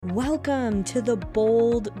Welcome to the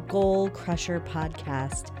Bold Goal Crusher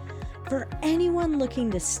podcast for anyone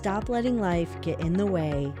looking to stop letting life get in the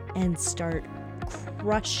way and start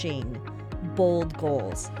crushing bold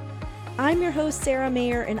goals. I'm your host, Sarah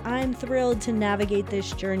Mayer, and I'm thrilled to navigate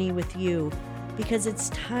this journey with you because it's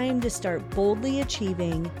time to start boldly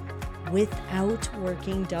achieving without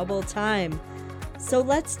working double time. So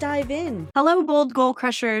let's dive in. Hello, Bold Goal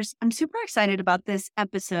Crushers. I'm super excited about this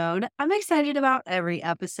episode. I'm excited about every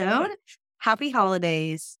episode. Happy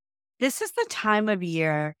holidays. This is the time of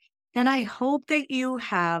year that I hope that you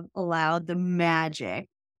have allowed the magic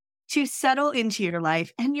to settle into your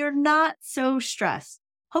life and you're not so stressed.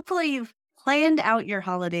 Hopefully you've planned out your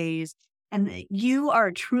holidays and that you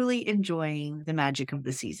are truly enjoying the magic of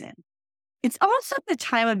the season. It's also the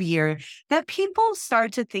time of year that people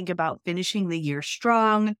start to think about finishing the year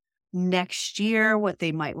strong, next year, what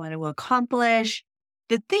they might want to accomplish,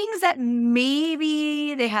 the things that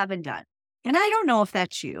maybe they haven't done. And I don't know if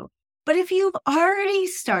that's you, but if you've already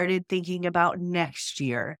started thinking about next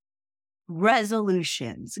year,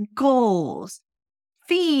 resolutions, goals,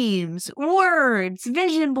 themes, words,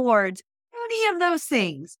 vision boards, any of those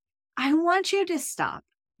things, I want you to stop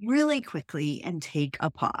really quickly and take a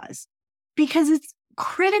pause. Because it's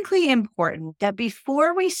critically important that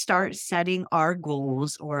before we start setting our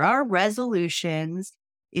goals or our resolutions,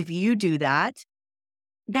 if you do that,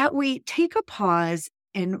 that we take a pause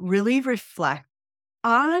and really reflect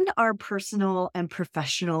on our personal and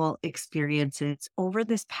professional experiences over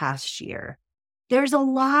this past year. There's a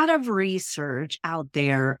lot of research out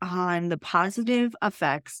there on the positive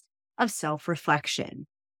effects of self-reflection.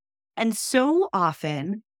 And so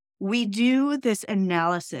often, we do this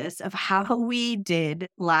analysis of how we did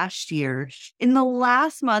last year in the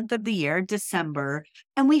last month of the year, December,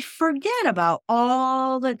 and we forget about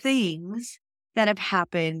all the things that have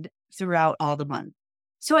happened throughout all the month.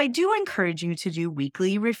 So I do encourage you to do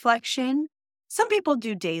weekly reflection. Some people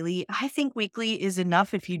do daily. I think weekly is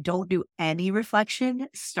enough. If you don't do any reflection,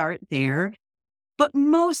 start there. But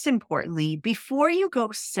most importantly, before you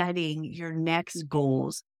go setting your next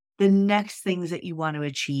goals, the next things that you want to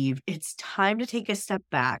achieve, it's time to take a step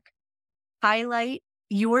back, highlight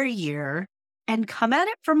your year, and come at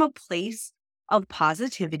it from a place of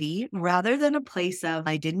positivity rather than a place of,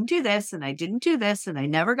 I didn't do this and I didn't do this and I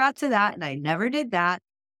never got to that and I never did that.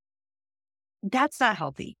 That's not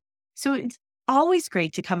healthy. So it's always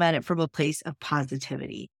great to come at it from a place of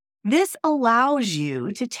positivity. This allows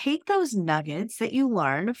you to take those nuggets that you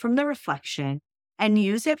learn from the reflection and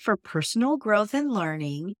use it for personal growth and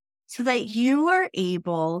learning so that you are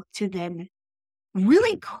able to then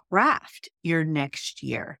really craft your next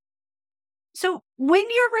year. So when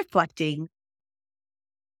you're reflecting,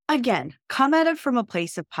 again, come at it from a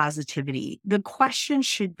place of positivity. The question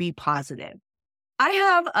should be positive.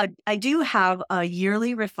 I do have a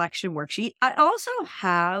yearly reflection worksheet. I also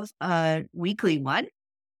have a weekly one,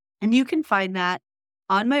 and you can find that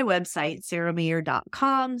on my website,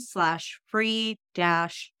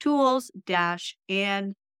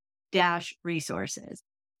 sarahmayer.com/free-tools-and-resources.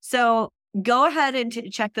 So go ahead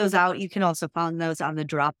and check those out. You can also find those on the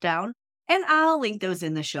drop down, and I'll link those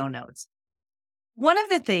in the show notes. One of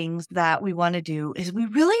the things that we want to do is we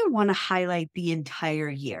really want to highlight the entire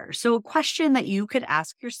year. So a question that you could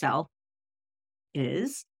ask yourself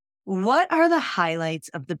is, what are the highlights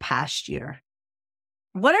of the past year?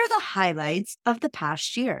 What are the highlights of the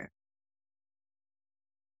past year?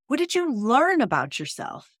 What did you learn about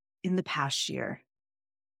yourself in the past year?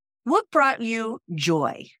 What brought you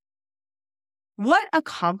joy? What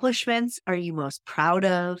accomplishments are you most proud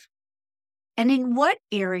of? And in what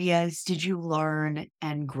areas did you learn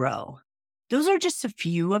and grow? Those are just a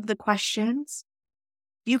few of the questions.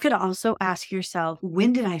 You could also ask yourself,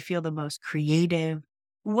 when did I feel the most creative?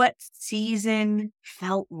 What season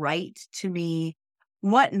felt right to me?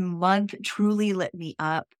 What month truly lit me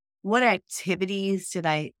up? What activities did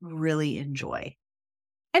I really enjoy?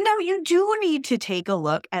 And now you do need to take a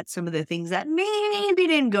look at some of the things that maybe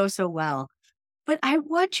didn't go so well. But I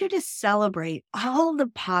want you to celebrate all the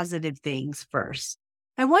positive things first.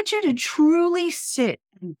 I want you to truly sit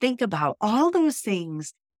and think about all those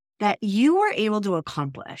things that you were able to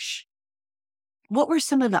accomplish. What were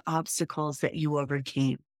some of the obstacles that you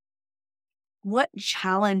overcame? What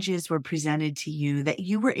challenges were presented to you that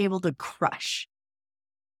you were able to crush?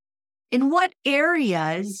 In what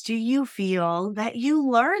areas do you feel that you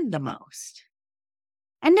learned the most?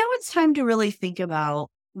 And now it's time to really think about,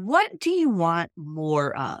 what do you want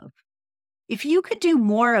more of? If you could do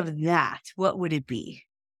more of that, what would it be?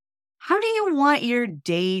 How do you want your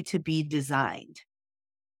day to be designed?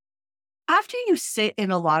 after you sit in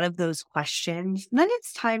a lot of those questions, then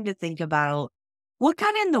it's time to think about what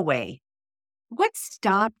got in the way. What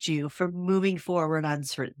stopped you from moving forward on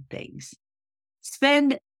certain things?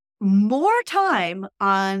 Spend more time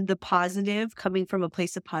on the positive, coming from a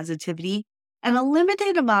place of positivity, and a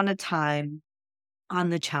limited amount of time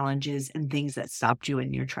on the challenges and things that stopped you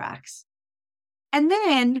in your tracks. And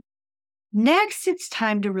then next, it's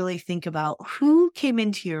time to really think about who came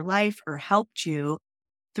into your life or helped you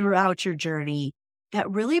throughout your journey that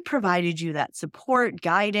really provided you that support,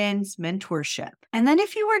 guidance, mentorship. And then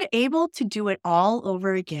if you were able to do it all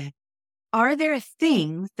over again, are there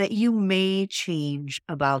things that you may change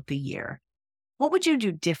about the year? What would you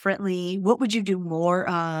do differently? What would you do more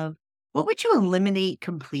of? What would you eliminate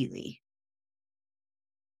completely?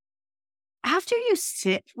 After you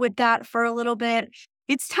sit with that for a little bit,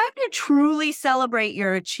 it's time to truly celebrate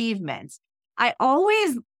your achievements. I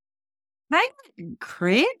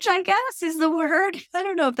cringe, I guess is the word. I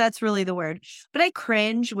don't know if that's really the word, but I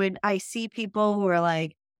cringe when I see people who are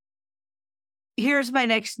like, here's my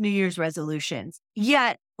next New Year's resolutions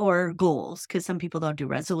or goals, because some people don't do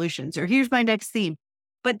resolutions, or here's my next theme,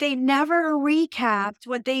 but they never recapped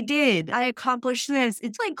what they did. I accomplished this.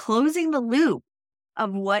 It's like closing the loop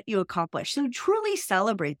of what you accomplished. So truly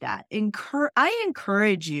celebrate that. I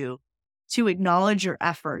encourage you to acknowledge your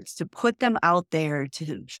efforts, to put them out there,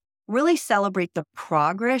 to really celebrate the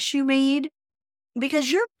progress you made, because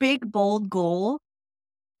your big, bold goal,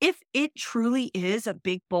 if it truly is a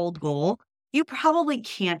big, bold goal, you probably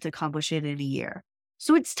can't accomplish it in a year.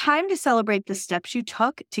 So it's time to celebrate the steps you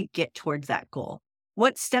took to get towards that goal.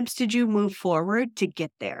 What steps did you move forward to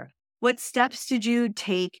get there? What steps did you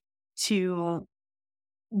take to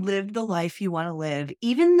live the life you want to live,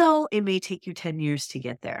 even though it may take you 10 years to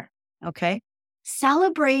get there? Okay.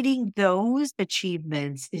 Celebrating those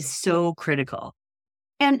achievements is so critical.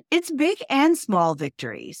 And it's big and small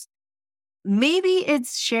victories. Maybe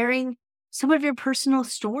it's sharing some of your personal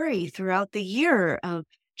story throughout the year of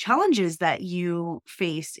challenges that you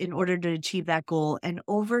faced in order to achieve that goal and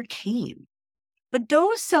overcame. But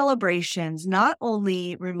those celebrations not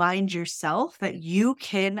only remind yourself that you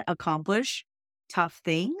can accomplish tough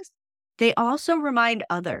things, they also remind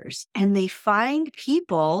others, and they find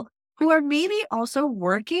people who are maybe also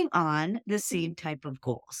working on the same type of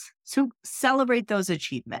goals. So celebrate those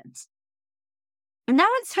achievements. And now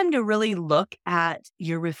it's time to really look at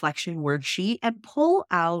your reflection worksheet and pull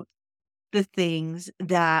out the things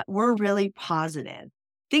that were really positive,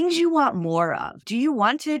 things you want more of. Do you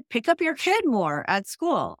want to pick up your kid more at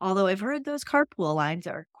school? Although I've heard those carpool lines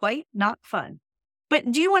are quite not fun.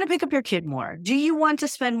 But do you want to pick up your kid more? Do you want to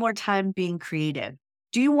spend more time being creative?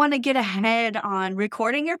 Do you want to get ahead on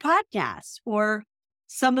recording your podcast or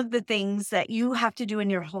some of the things that you have to do in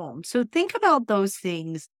your home? So think about those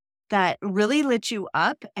things that really lit you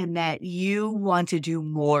up and that you want to do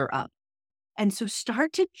more of. And so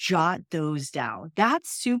start to jot those down. That's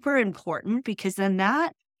super important, because then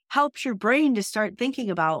that helps your brain to start thinking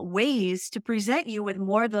about ways to present you with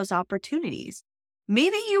more of those opportunities.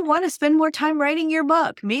 Maybe you want to spend more time writing your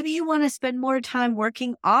book. Maybe you want to spend more time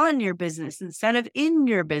working on your business instead of in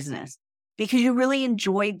your business because you really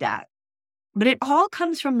enjoyed that. But it all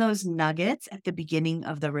comes from those nuggets at the beginning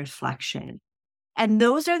of the reflection. And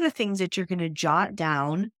those are the things that you're going to jot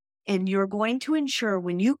down, and you're going to ensure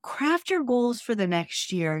when you craft your goals for the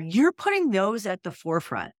next year, you're putting those at the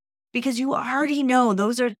forefront, because you already know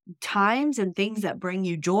those are times and things that bring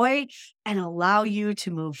you joy and allow you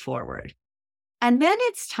to move forward. And then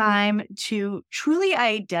it's time to truly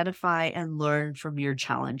identify and learn from your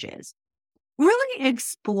challenges, really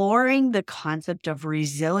exploring the concept of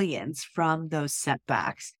resilience from those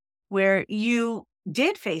setbacks where you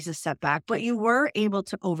did face a setback, but you were able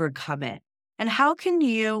to overcome it. And how can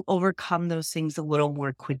you overcome those things a little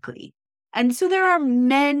more quickly? And so there are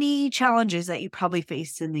many challenges that you probably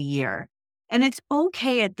faced in the year. And it's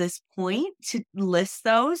okay at this point to list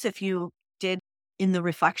those if you did in the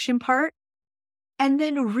reflection part. And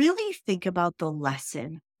then really think about the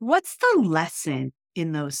lesson. What's the lesson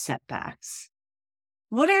in those setbacks?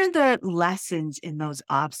 What are the lessons in those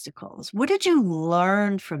obstacles? What did you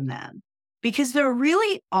learn from them? Because there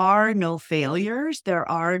really are no failures. There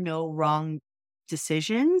are no wrong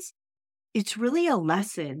decisions. It's really a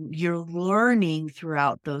lesson you're learning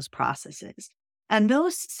throughout those processes. And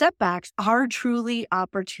those setbacks are truly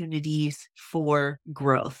opportunities for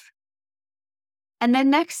growth. And then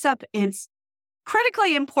next up, it's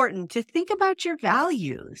critically important to think about your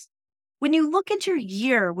values. When you look at your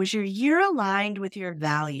year, was your year aligned with your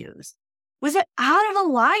values? Was it out of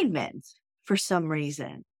alignment for some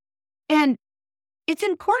reason? And It's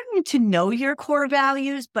important to know your core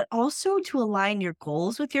values, but also to align your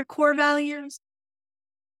goals with your core values.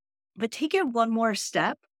 But take it one more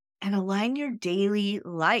step and align your daily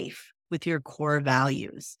life with your core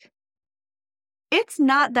values. It's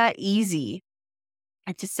not that easy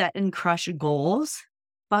to set and crush goals,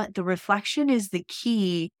 but the reflection is the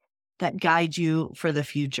key that guides you for the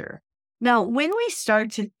future. Now, when we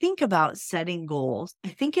start to think about setting goals, I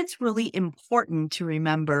think it's really important to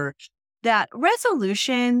remember that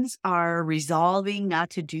resolutions are resolving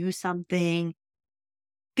not to do something.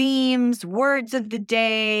 Themes, words of the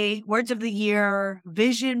day, words of the year,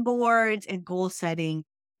 vision boards, and goal setting,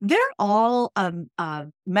 they're all a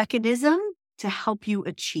mechanism to help you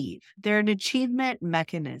achieve. They're an achievement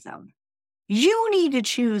mechanism. You need to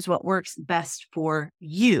choose what works best for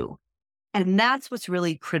you. And that's what's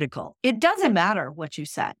really critical. It doesn't matter what you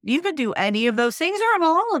set. You could do any of those things or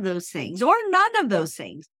all of those things or none of those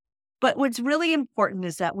things. But what's really important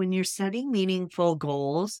is that when you're setting meaningful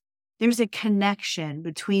goals, there's a connection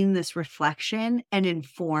between this reflection and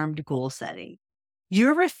informed goal setting.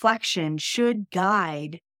 Your reflection should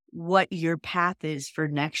guide what your path is for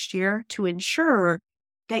next year to ensure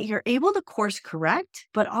that you're able to course correct,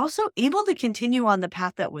 but also able to continue on the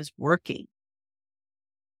path that was working.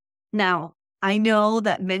 Now, I know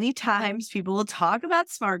that many times people will talk about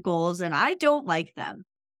SMART goals, and I don't like them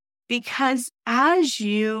because as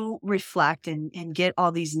you reflect and get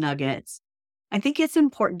all these nuggets, I think it's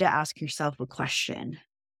important to ask yourself a question.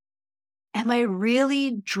 Am I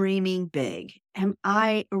really dreaming big? Am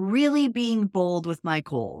I really being bold with my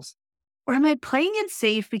goals? Or am I playing it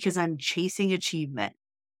safe because I'm chasing achievement?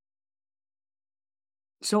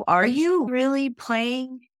 So are you really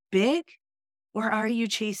playing big or are you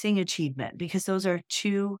chasing achievement? Because those are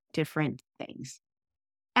two different things.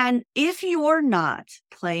 And if you're not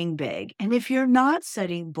playing big and if you're not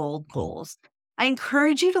setting bold goals, I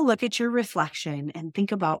encourage you to look at your reflection and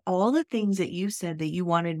think about all the things that you said that you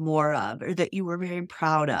wanted more of or that you were very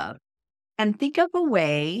proud of. And think of a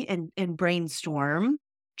way and brainstorm,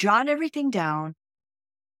 jot everything down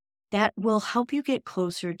that will help you get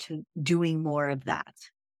closer to doing more of that.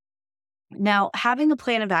 Now, having a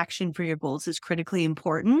plan of action for your goals is critically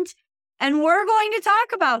important. And we're going to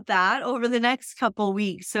talk about that over the next couple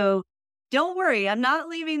weeks. So don't worry, I'm not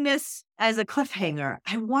leaving this as a cliffhanger.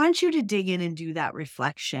 I want you to dig in and do that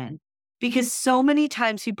reflection because so many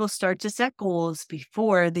times people start to set goals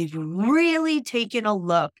before they've really taken a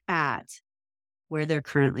look at where they're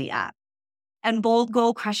currently at. And bold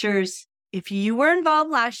goal crushers, if you were involved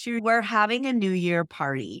last year, we're having a New Year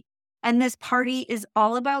party. And this party is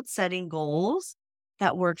all about setting goals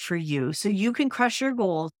that work for you so you can crush your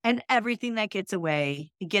goals and everything that gets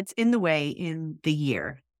in the way in the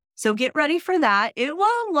year. So get ready for that. It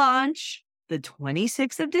will launch the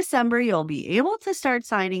 26th of December. You'll be able to start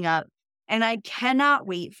signing up. And I cannot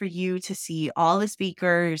wait for you to see all the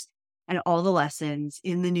speakers and all the lessons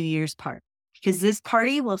in the New Year's part, because this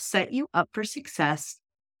party will set you up for success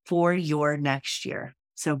for your next year.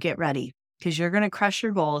 So get ready because you're going to crush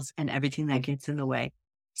your goals and everything that gets in the way.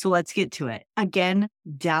 So let's get to it. Again,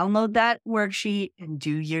 download that worksheet and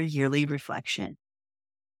do your yearly reflection.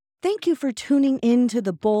 Thank you for tuning in to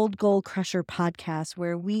the Bold Goal Crusher podcast,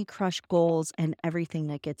 where we crush goals and everything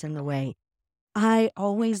that gets in the way. I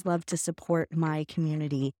always love to support my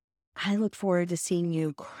community. I look forward to seeing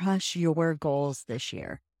you crush your goals this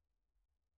year.